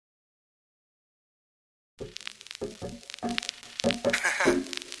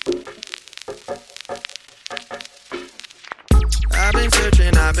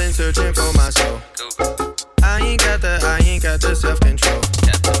I've been searching for my soul. I ain't got the self-control.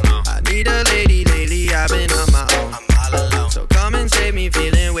 I need a lady lately, I've been on my own. I'm all alone. So come and save me,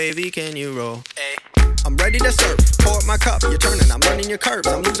 feeling wavy, can you roll? I'm ready to surf, pour up my cup, you're turning, I'm running your curves.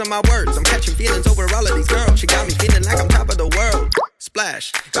 I'm losing my words, I'm catching feelings over all of these girls. She got me feeling like I'm top of the world.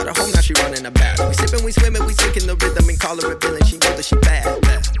 Splash, got her home, now she running a bath. We sipping, we swimming, we sinking the rhythm and call her a villain. She know that she bad.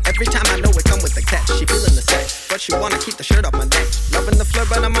 Every time I know it come with the catch. She feeling the sex, but she wanna keep the shirt off my neck. Loving the flirt,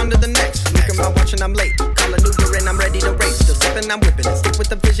 but I'm under the next. Look at my watch and I'm late. Call an Uber and I'm ready to race. Still sipping, I'm whipping it. Stick with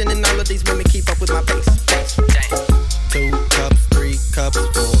the vision and all of these women keep up with my pace. 2 cups, 3 cups,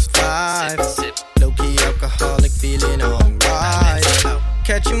 4, 5. Low-key alcoholic, feeling alright.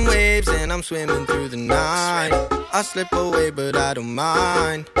 Catching waves and I'm swimming through the night. I slip away, but I don't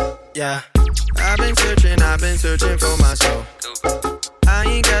mind. Yeah. I've been searching for my soul. I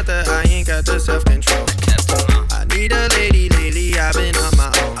ain't got the self-control. I need a lady lately, I've been on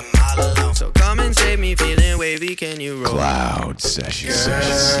my own. I'm all alone. So come and save me, feeling wavy, can you roll? Cloud Sessions.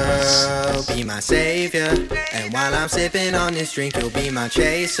 Girl, be my savior. And while I'm sipping on this drink, you'll be my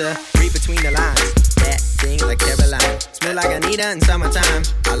chaser. Read between the lines, that thing like Caroline. Smell like Anita in summertime.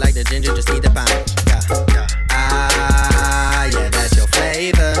 I like the ginger, just need the pine. Yeah. Ah, yeah, that's your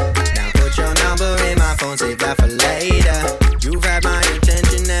flavor. Now put your number in my phone, save that for later. You've had my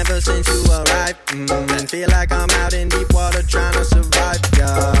attention ever since you arrived. Feel like I'm out in deep water trying to survive,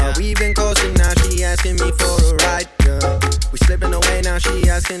 yeah. We've been coasting, now she asking me for a ride, yeah. We slipping away, now she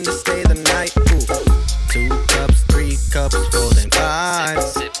asking to stay the night. Ooh. 2 cups, 3 cups, 4 then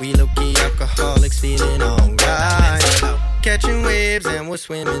 5. We low-key alcoholics, feeling alright. Catching waves and we're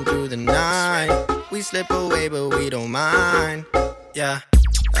swimming through the night. We slip away, but we don't mind, yeah.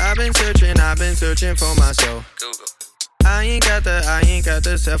 I've been searching for my soul. I ain't got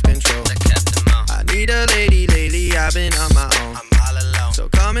the self-control. I need a lady lately, I've been on my own. I'm all alone. So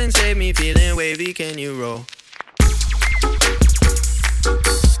come and save me, feeling wavy, can you roll?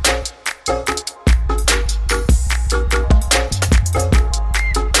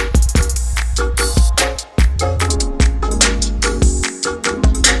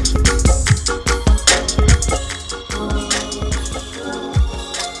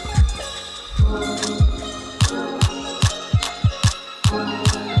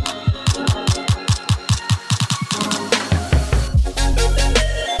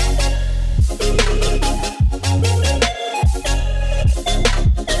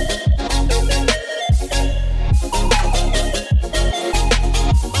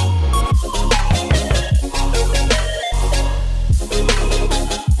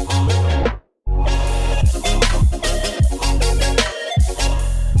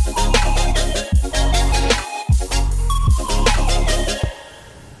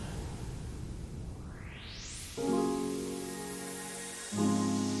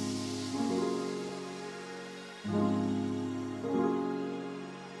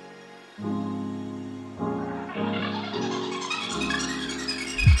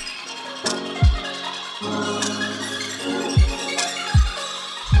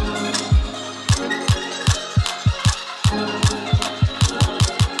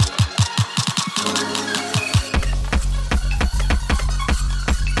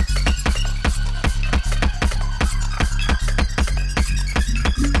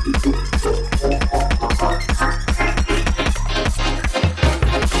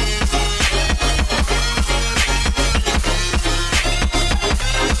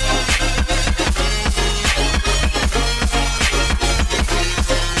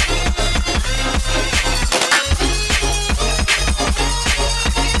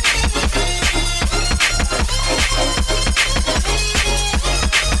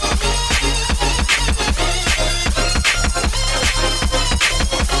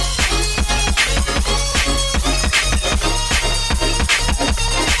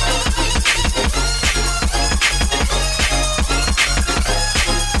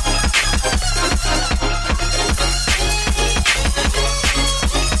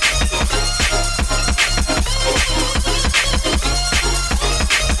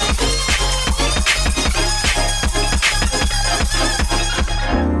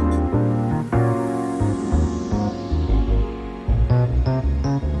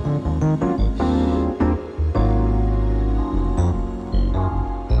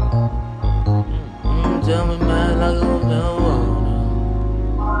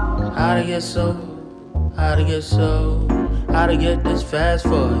 How to get this fast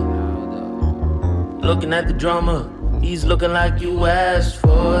for it. Looking at the drummer, he's looking like you asked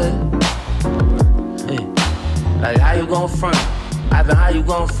for it. Hey. gon' front? Ivan, how you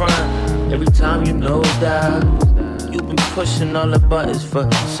gon' front? Every time you nosedive, you been pushing all the buttons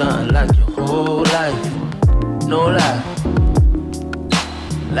for something like your whole life. No lie.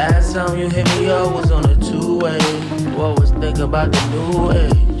 Last time you hit me up was on a two-way. You always think about the new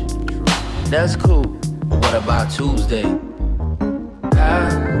age. That's cool. What about Tuesday?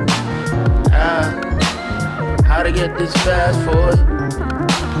 How to get this fast forward?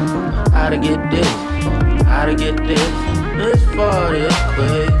 How to get this? How to get this far this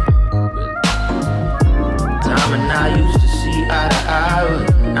quick? Time and I used to see eye to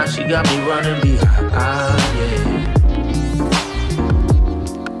eye, now she got me running behind, yeah.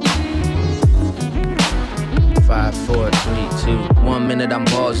 5, 4, 3, 2. 1 minute I'm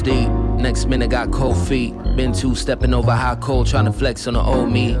balls deep, next minute got cold feet. Been two-stepping over hot cold, trying to flex on the old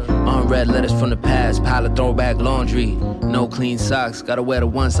me. Unread letters from the past, pile of throwback laundry. No clean socks, gotta wear the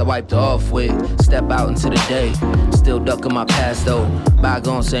ones I wiped off with. Step out into the day, still ducking my past though.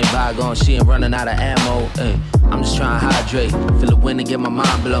 Bygones ain't bygones, she ain't running out of ammo. Ay, I'm just trying to hydrate, feel the wind and get my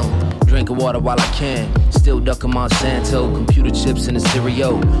mind blown. Drinking water while I can, still ducking Monsanto. Computer chips in the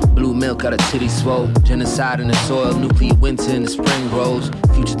cereal, blue milk out of titty swole. Genocide in the soil, nuclear winter in the spring grows.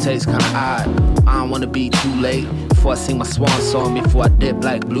 Future tastes kinda odd, I don't wanna be too late. Before I sing my swan song, before I dip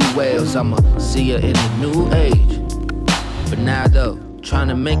like blue whales, I'ma see her in the new age. But now though, trying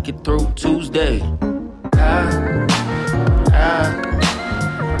to make it through Tuesday.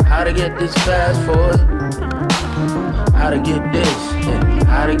 How to get this fast forward? How to get this?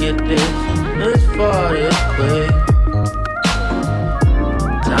 How to get this far this quick?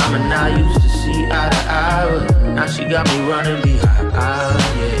 Time and I used to see eye to eye, now she got me running behind,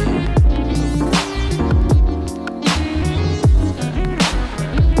 yeah.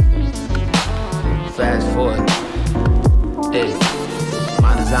 Fast forward, hey,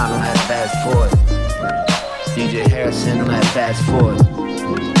 my design on that fast forward. DJ Harrison on that fast forward.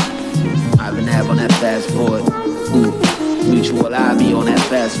 Ivan Ab on that fast forward. Mutual IB on that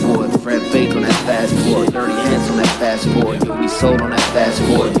fast forward. Fred Fake on that fast forward. Dirty Hands on that fast forward. You'll be sold on that fast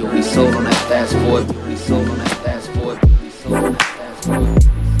forward. You'll be sold on that fast forward. You'll be sold on that fast forward. You'll be sold on that fast forward.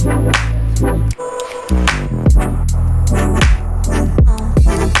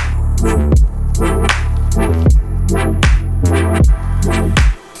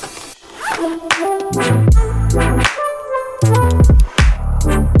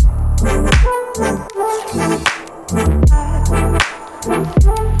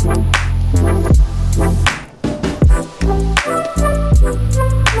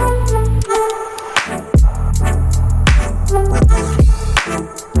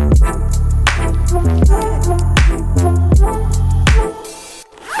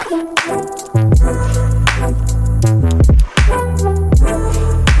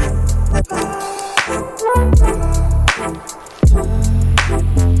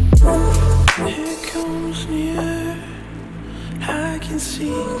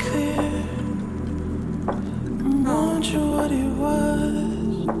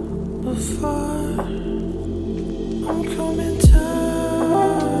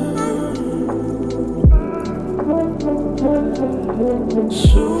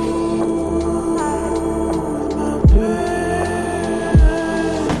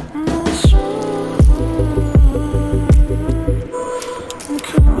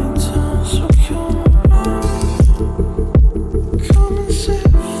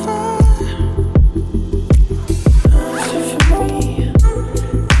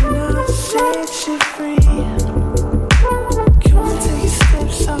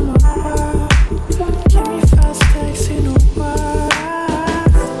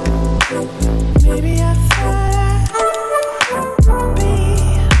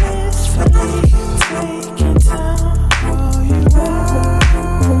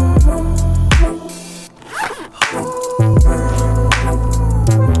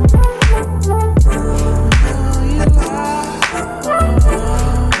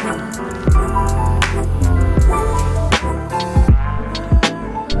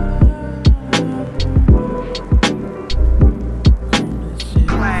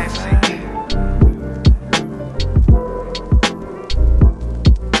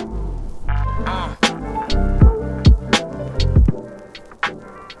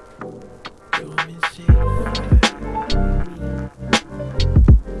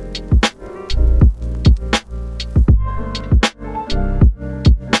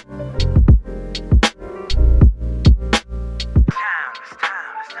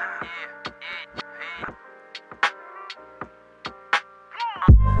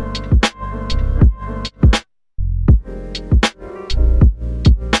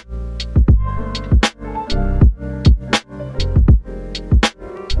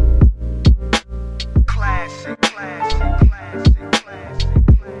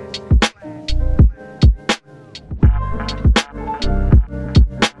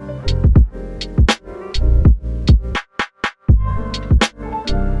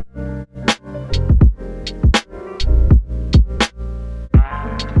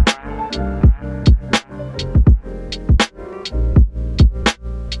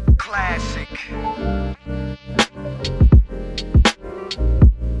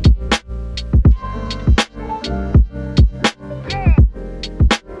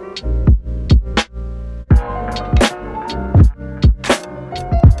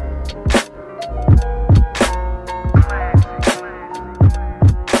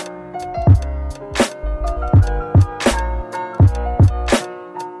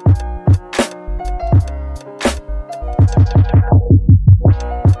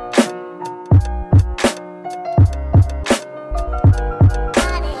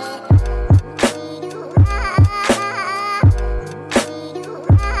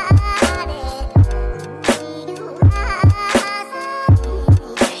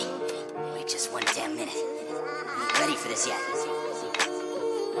 especial.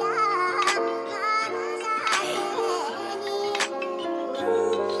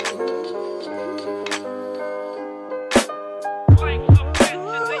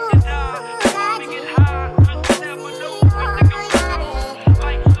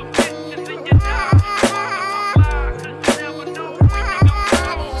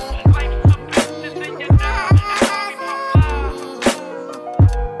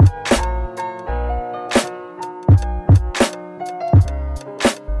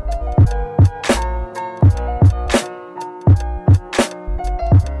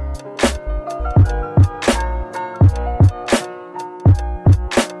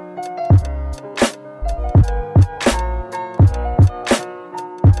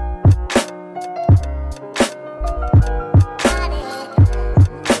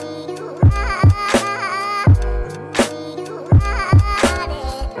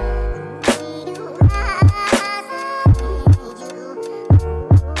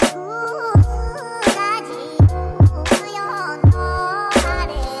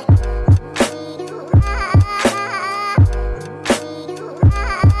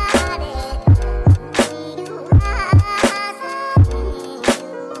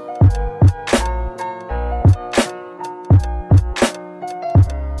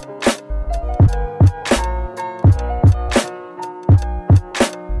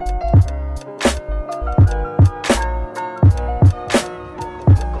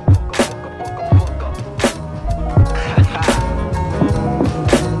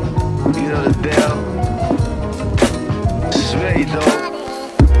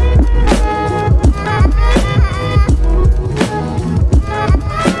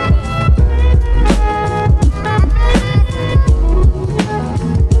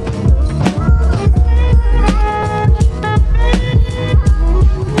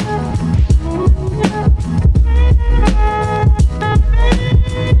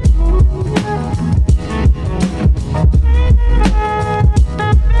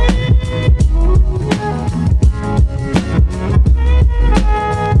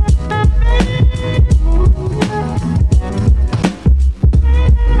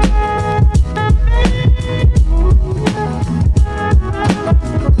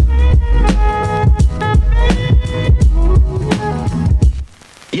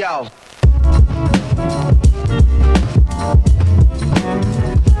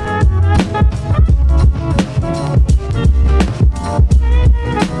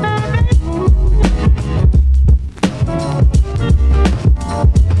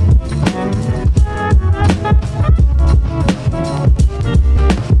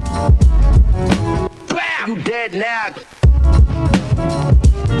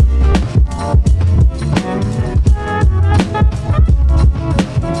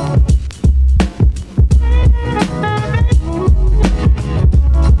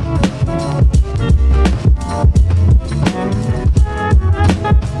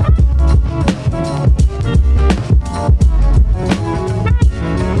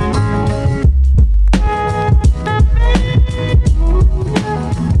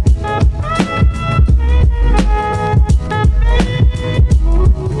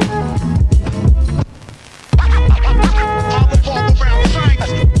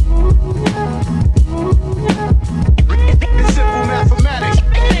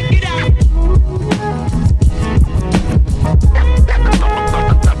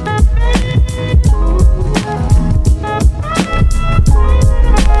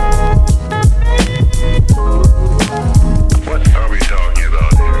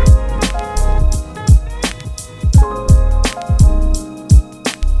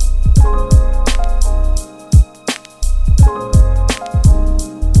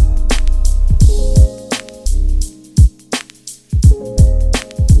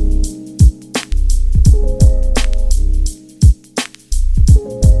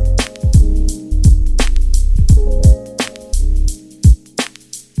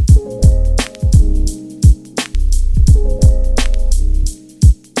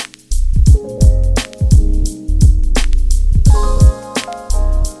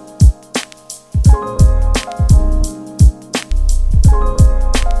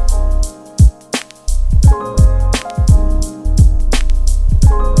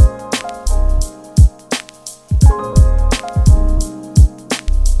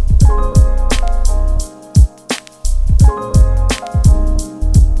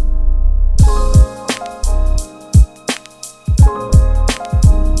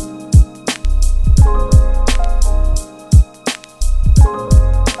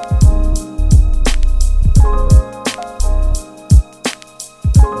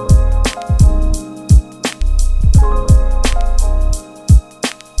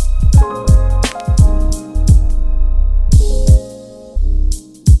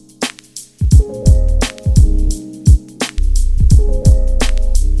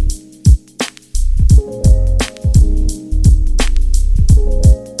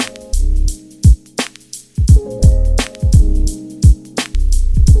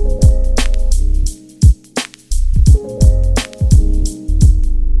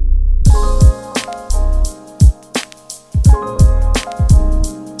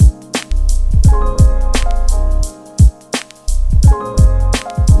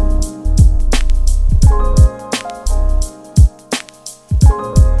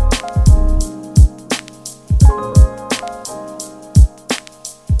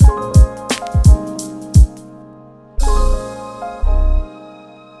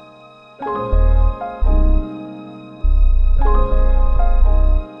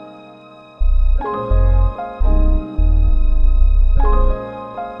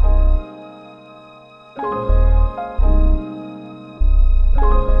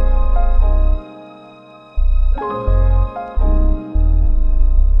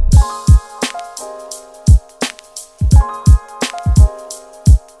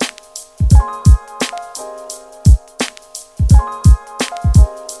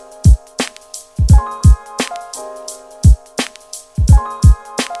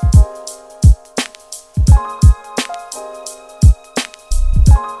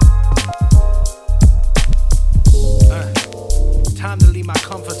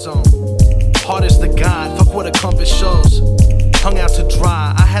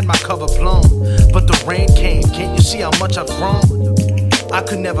 cover blown. But the rain came, can't you see how much I've grown? I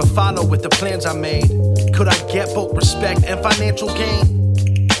could never follow with the plans I made. Could I get both respect and financial gain?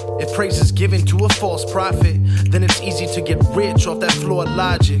 If praise is given to a false prophet, then it's easy to get rich off that flawed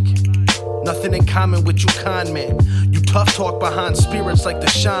logic. Nothing in common with you con men. You tough talk behind spirits like the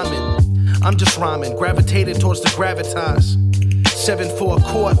shaman. I'm just rhyming, gravitated towards the gravitas. 7-4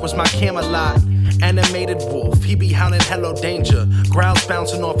 court was my Camelot. Animated wolf, he be howling hello danger. Growls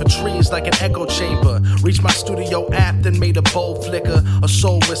bouncing off of trees like an echo chamber. Reached my studio app, then made a bold flicker. A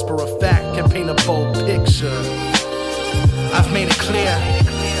soul whisper of fact can paint a bold picture. I've made it clear,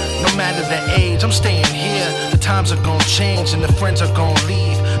 no matter the age, I'm staying here. The times are gonna change and the friends are gonna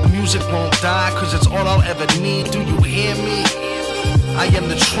leave. The music won't die, cause it's all I'll ever need. Do you hear me? I am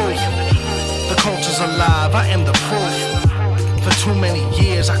the truth. The culture's alive, I am the proof. For too many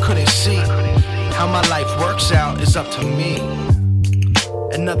years I couldn't see. How my life works out is up to me.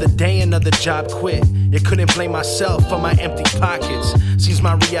 Another day, another job quit. You couldn't blame myself for my empty pockets. Seems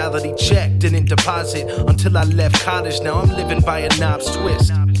my reality check didn't deposit until I left college. Now I'm living by a knob's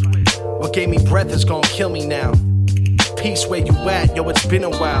twist. What gave me breath is gonna kill me now. Peace where you at, yo, it's been a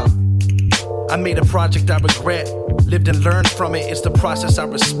while. I made a project I regret. Lived and learned from it, it's the process I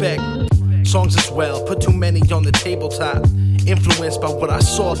respect. Songs as well, put too many on the tabletop. Influenced by what I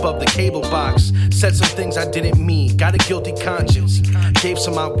saw above the cable box. Said some things I didn't mean, got a guilty conscience. Gave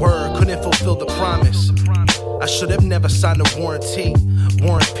some my word, couldn't fulfill the promise. I should have never signed a warranty.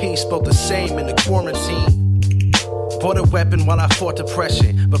 War and Peace spoke the same in the quarantine. Bought a weapon while I fought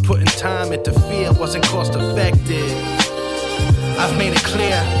depression, but putting time into fear wasn't cost effective. I've made it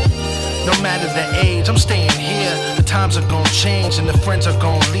clear, no matter the age, I'm staying here. The times are gonna change and the friends are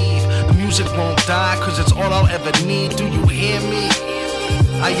gonna leave. The music won't die, cause it's all I'll ever need. Do you hear me?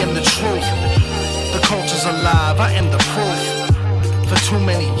 I am the truth. The culture's alive, I am the proof. For too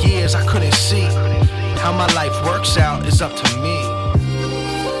many years I couldn't see. How my life works out is up to me.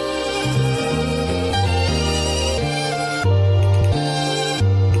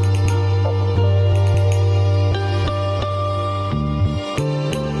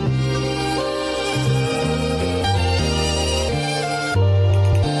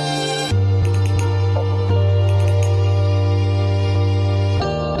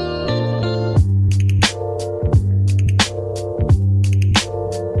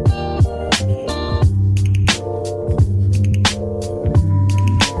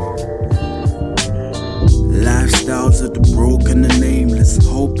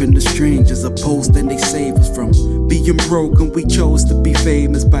 Broken, we chose to be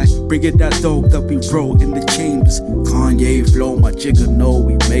famous by bringing that dope that we wrote in the chambers. Kanye flow, my jigger, no,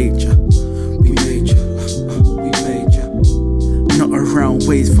 we major. We major, we major. Not around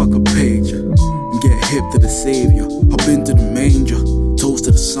ways, fuck a pager. Get hip to the savior, hop into the manger. Toast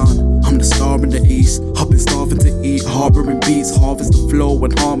to the sun, I'm the star in the east. I've been starving to eat, harboring beats. Harvest the flow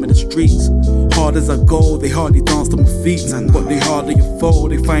and harm in the streets. Hard as I go, they hardly dance to my feet. But they hardly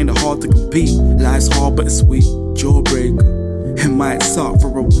afford, they find it hard to compete. Life's hard but it's sweet, jawbreaker. It might suck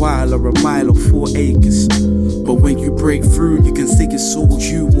for a while or a mile or 4 acres. But when you break through, you can see your soul,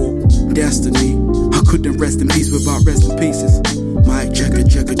 you walk destiny. I couldn't rest in peace without rest in pieces. Mic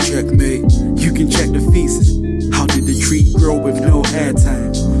checkmate. You can check the thesis. How did the tree grow with no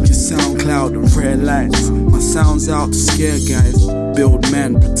airtime? Just SoundCloud and red lights. My sound's out to scare guys. Build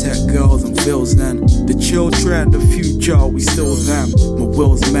men, protect girls and feels then. The chill trend, the future, we still them. My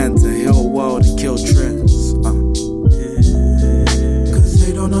will's meant to heal world and kill trends. Cause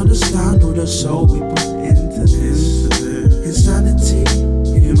they don't understand all the soul we put into this. Insanity,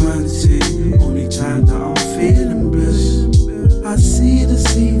 humanity. Only time that I'm feeling bliss. I see the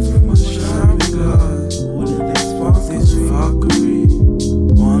sea from my shining glass. All of this fuckery.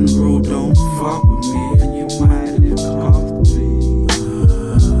 One road don't fuck with me, and you might live comfortably.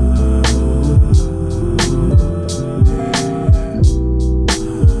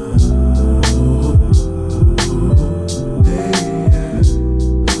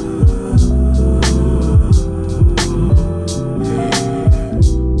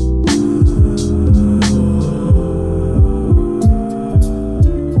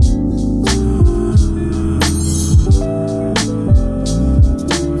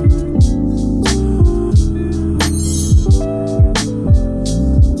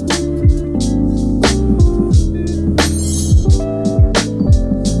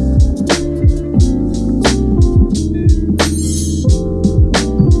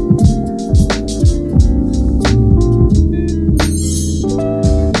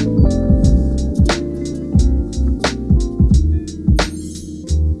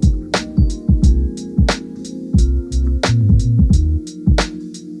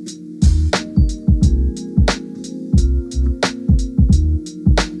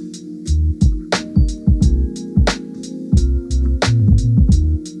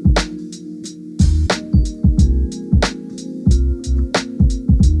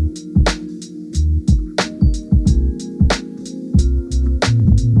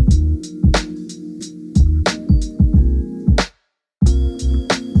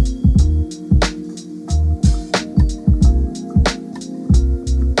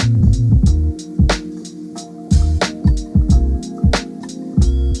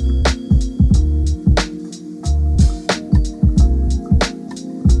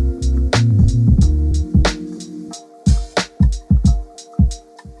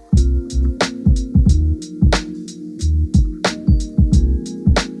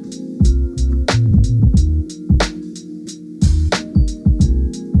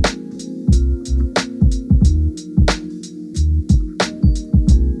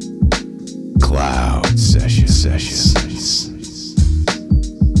 Sessions.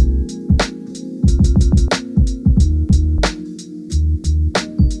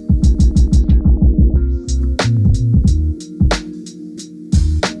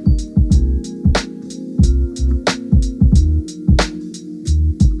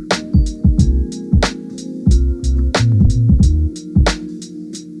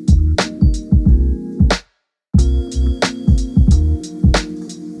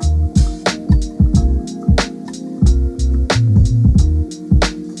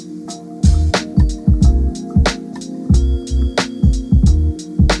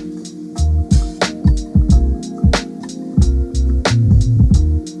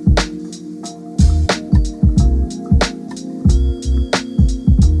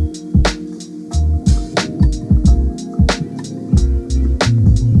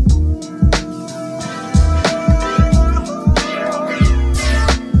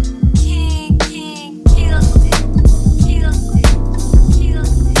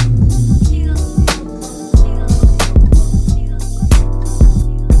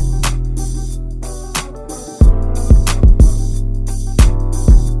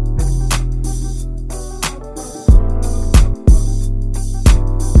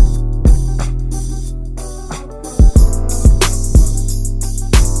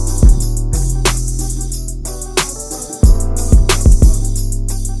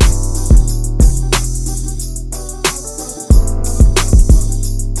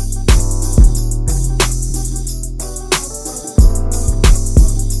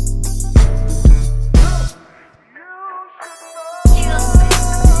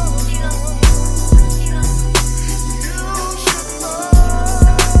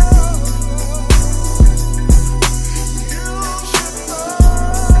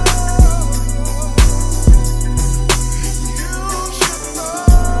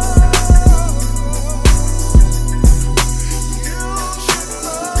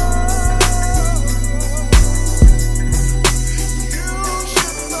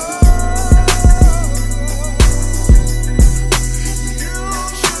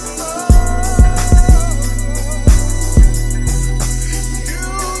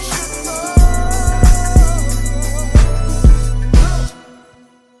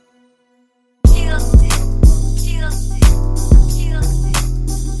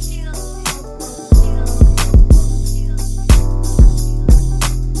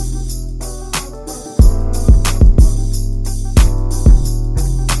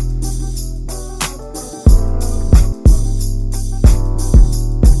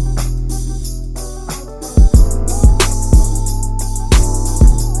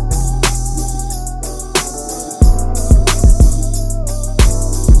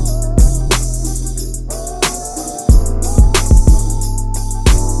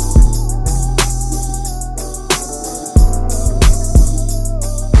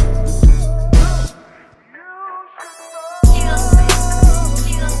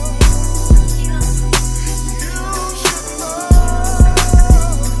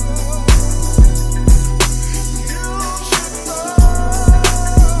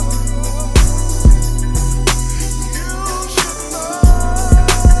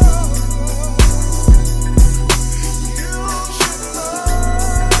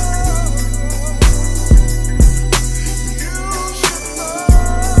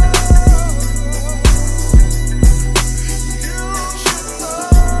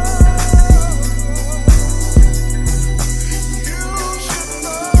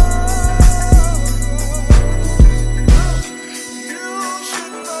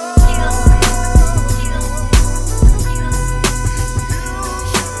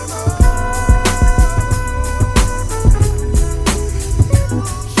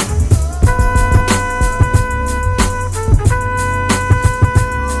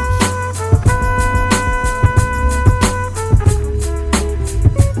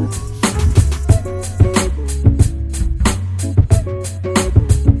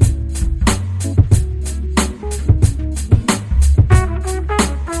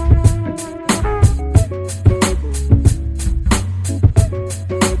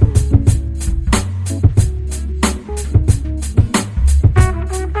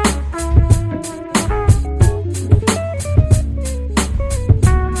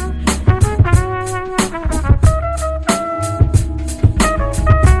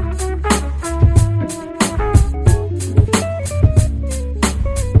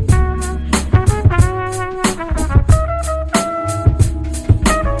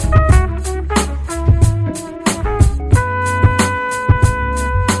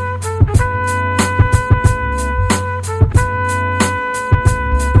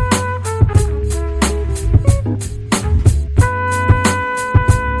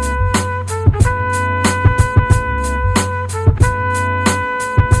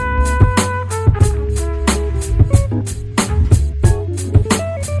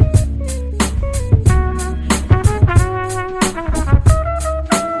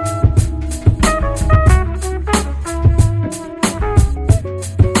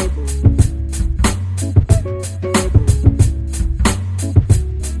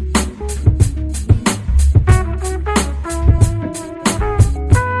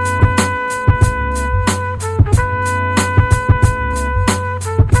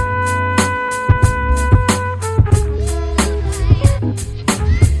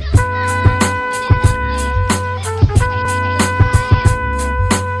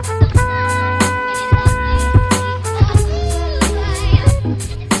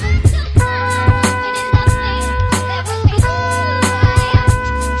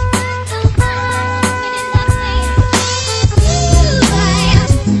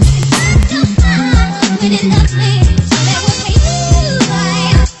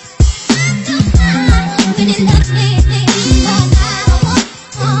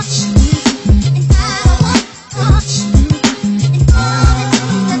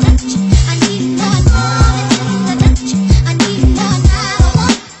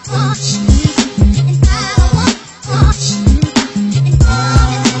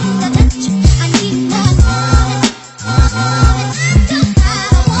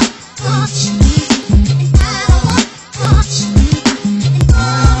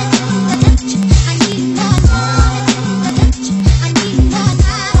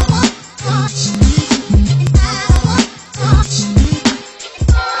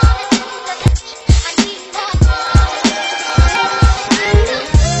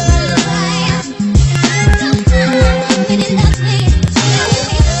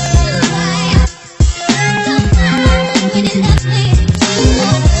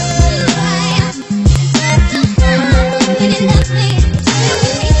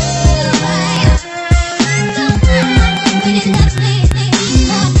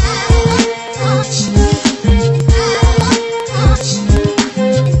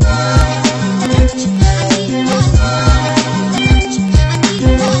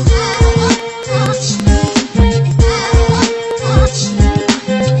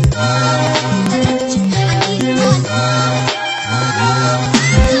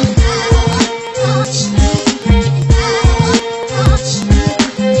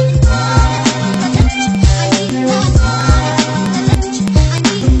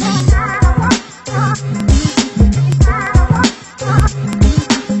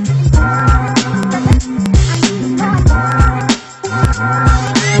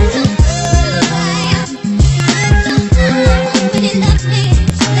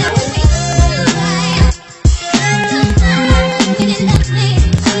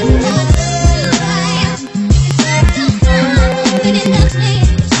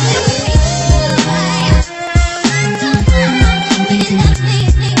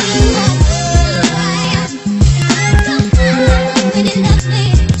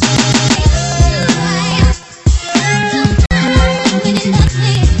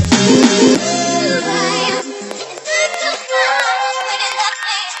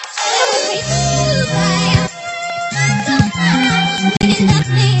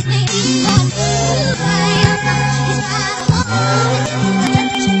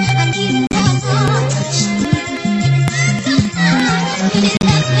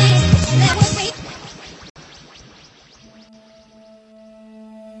 Whenever you're ready.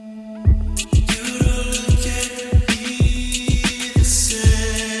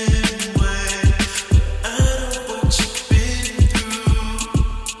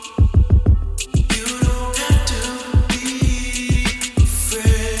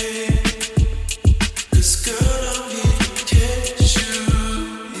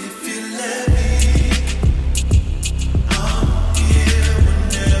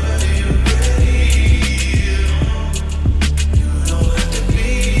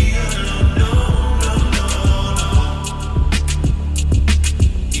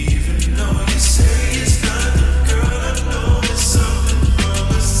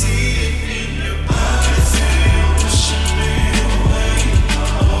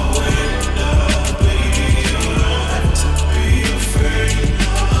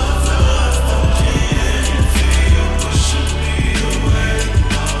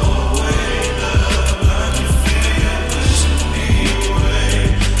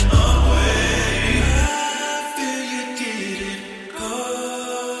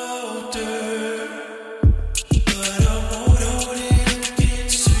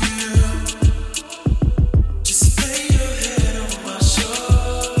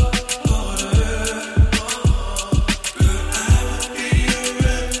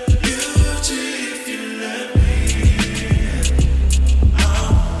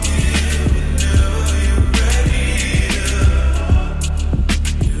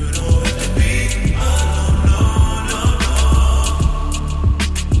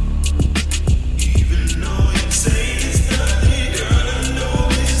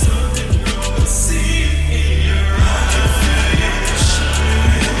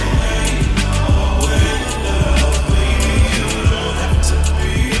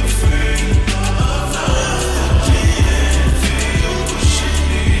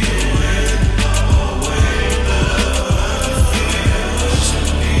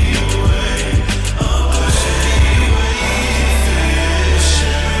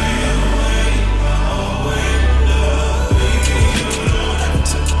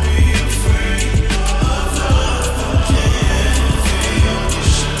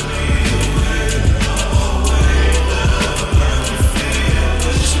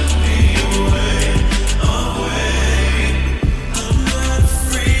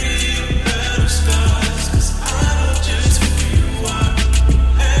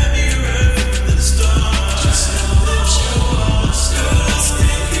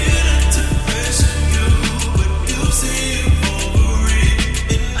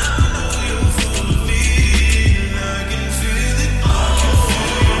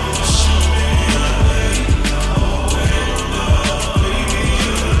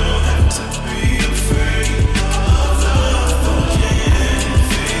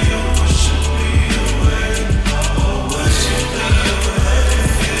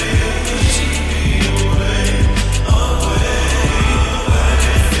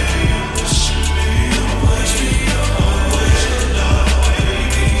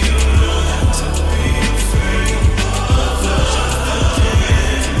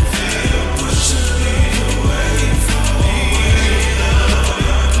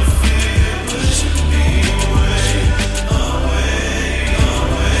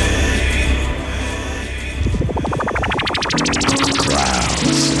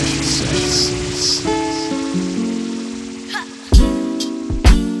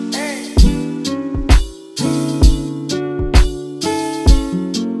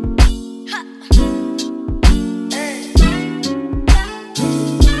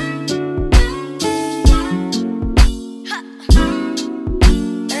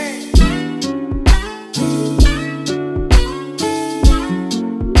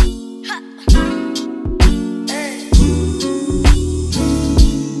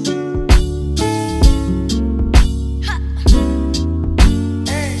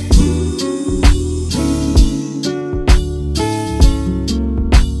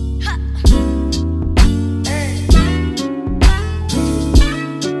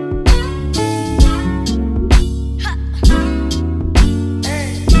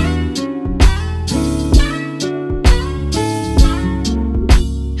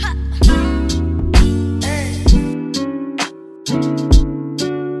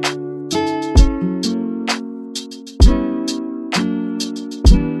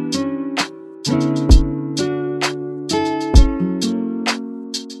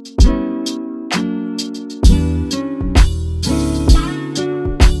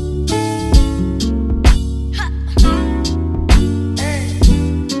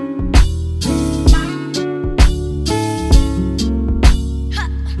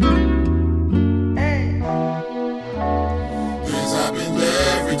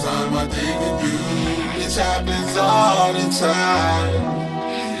 time.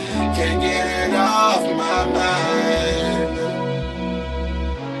 Can't get it off my mind.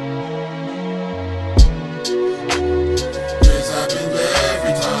 This happens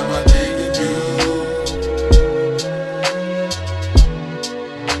every time I think of you.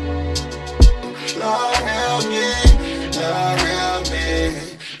 Lord help me, Lord help me,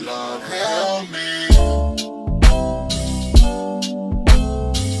 Lord help me.